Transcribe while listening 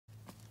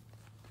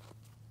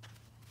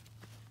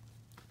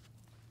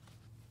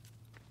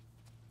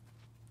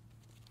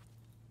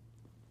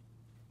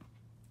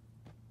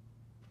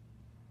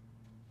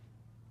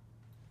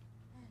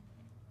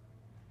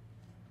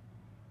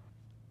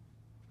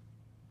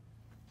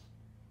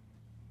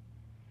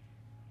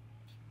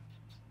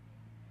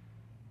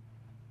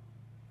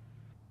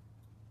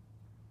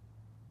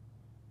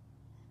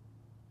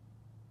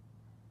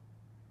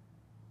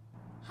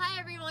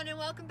everyone,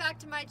 and welcome back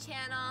to my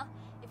channel.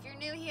 If you're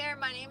new here,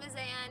 my name is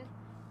Anne.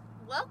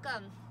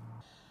 Welcome.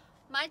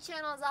 My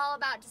channel is all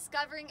about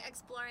discovering,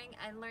 exploring,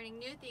 and learning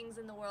new things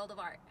in the world of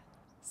art.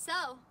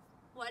 So,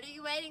 what are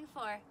you waiting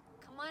for?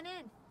 Come on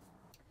in.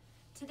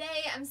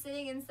 Today I'm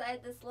sitting inside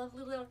this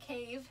lovely little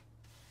cave,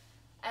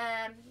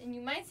 and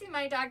you might see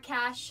my dog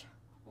Cash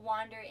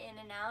wander in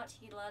and out.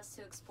 He loves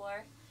to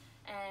explore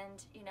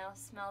and,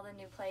 smell the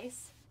new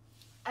place.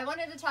 I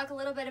wanted to talk a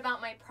little bit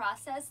about my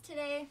process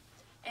today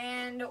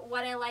and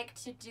what I like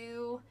to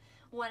do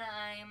when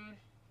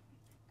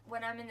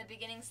I'm in the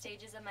beginning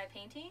stages of my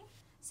painting.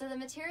 So the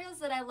materials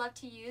that I love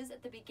to use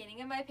at the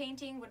beginning of my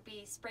painting would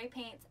be spray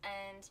paints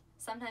and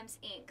sometimes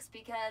inks,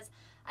 because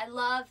I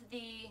love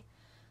the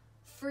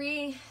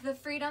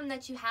freedom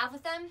that you have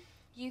with them.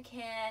 You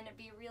can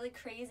be really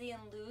crazy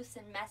and loose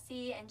and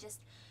messy and just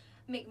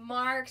make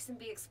marks and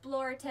be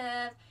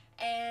explorative,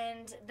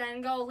 and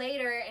then go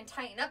later and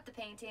tighten up the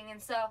painting.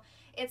 And so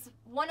it's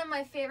one of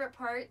my favorite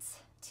parts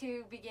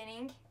to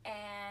beginning,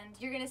 and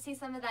you're gonna see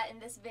some of that in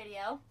this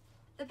video.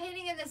 The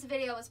painting in this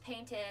video was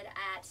painted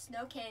at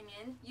Snow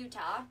Canyon,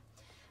 Utah.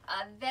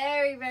 A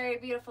very, very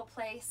beautiful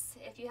place.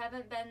 If you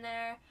haven't been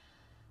there,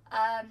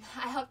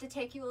 I hope to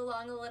take you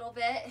along a little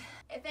bit.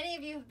 If any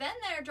of you have been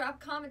there,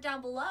 drop a comment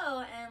down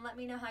below and let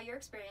me know how your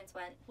experience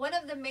went. One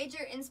of the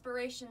major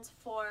inspirations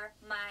for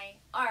my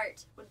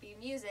art would be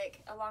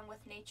music, along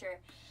with nature.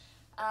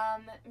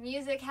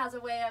 Music has a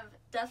way of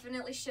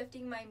definitely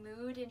shifting my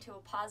mood into a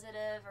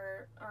positive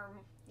or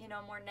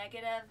more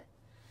negative.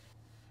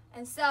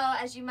 And so,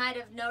 as you might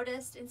have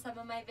noticed in some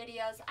of my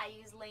videos, I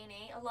use Lane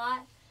 8 a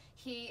lot.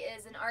 He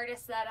is an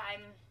artist that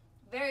I'm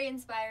very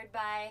inspired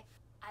by.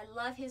 I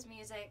love his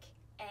music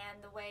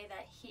and the way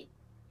that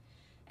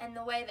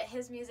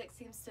his music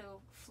seems to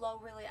flow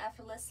really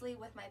effortlessly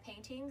with my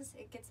paintings.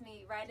 It gets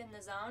me right in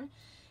the zone.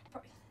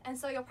 And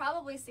so you'll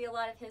probably see a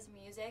lot of his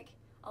music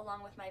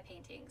along with my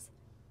paintings.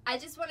 I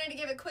just wanted to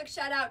give a quick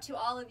shout out to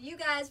all of you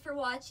guys for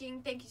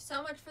watching. Thank you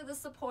so much for the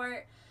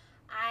support.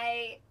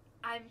 I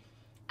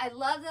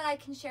love that I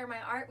can share my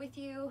art with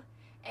you,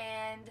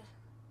 and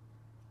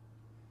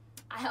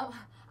I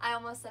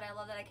almost said I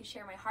love that I can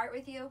share my heart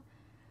with you,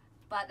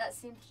 but that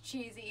seems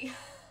cheesy.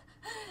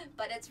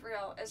 But it's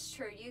real, it's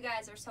true. You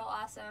guys are so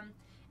awesome,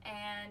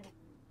 and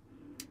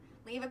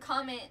leave a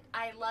comment.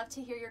 I love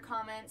to hear your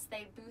comments.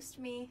 They boost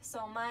me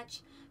so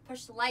much.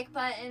 Push the like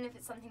button if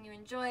it's something you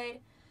enjoyed.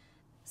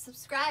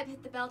 Subscribe,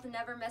 hit the bell to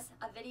never miss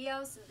a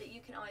video so that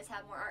you can always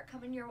have more art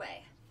coming your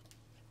way.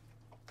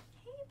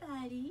 Hey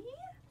buddy,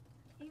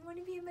 you want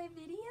to be in my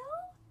video?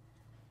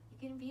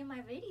 You're gonna be in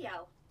my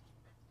video.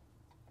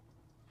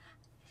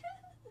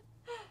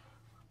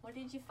 What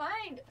did you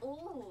find?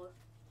 Ooh,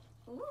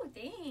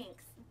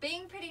 thanks.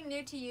 Being pretty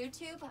new to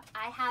YouTube,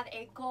 I have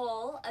a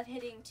goal of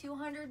hitting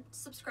 200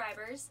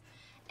 subscribers,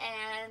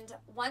 and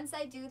once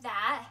I do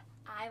that,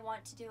 I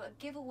want to do a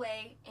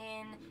giveaway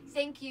in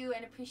thank you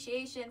and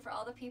appreciation for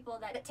all the people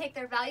that take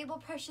their valuable,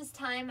 precious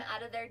time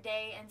out of their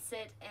day and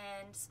sit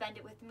and spend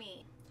it with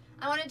me.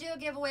 I want to do a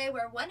giveaway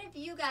where one of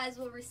you guys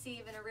will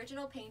receive an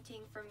original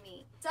painting from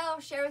me. So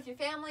share with your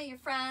family, your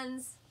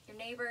friends, your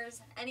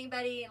neighbors,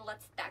 anybody, and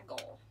let's hit that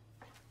goal.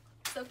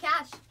 So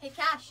Cash, hey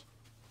Cash,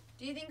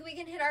 do you think we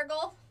can hit our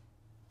goal?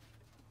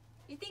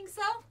 You think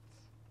so?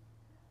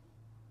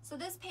 So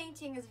this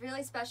painting is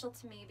really special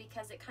to me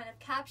because it kind of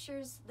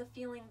captures the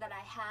feeling that I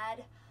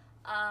had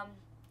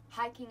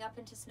hiking up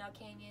into Snow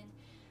Canyon.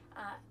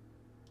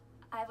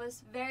 I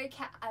was very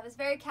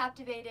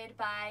captivated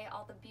by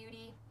all the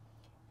beauty.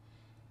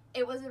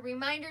 It was a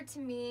reminder to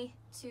me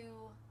to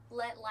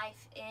let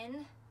life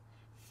in,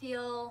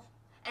 feel,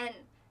 and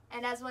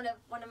as one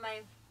of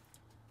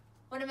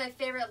my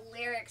favorite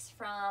lyrics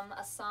from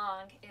a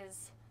song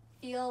is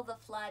feel the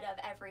flood of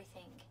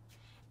everything.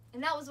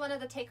 And that was one of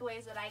the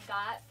takeaways that I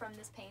got from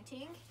this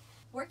painting.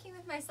 Working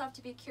with myself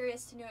to be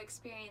curious to new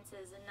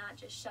experiences and not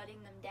just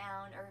shutting them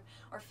down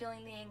or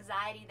feeling the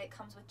anxiety that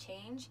comes with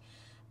change.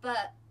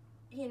 But,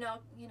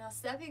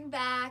 stepping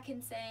back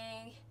and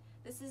saying,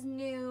 this is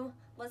new,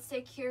 let's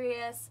stay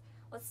curious,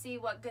 let's see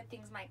what good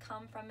things might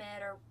come from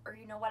it, or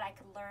what I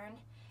could learn.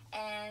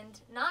 And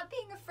not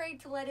being afraid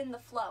to let in the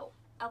flow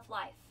of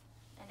life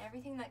and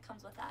everything that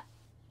comes with that.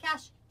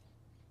 Cash,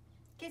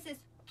 kisses.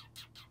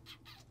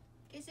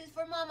 Kisses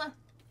for Mama.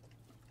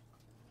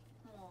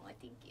 Oh,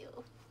 thank you.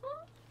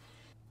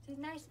 It's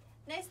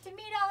nice to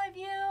meet all of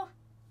you.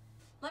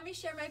 Let me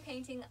share my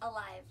painting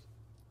alive.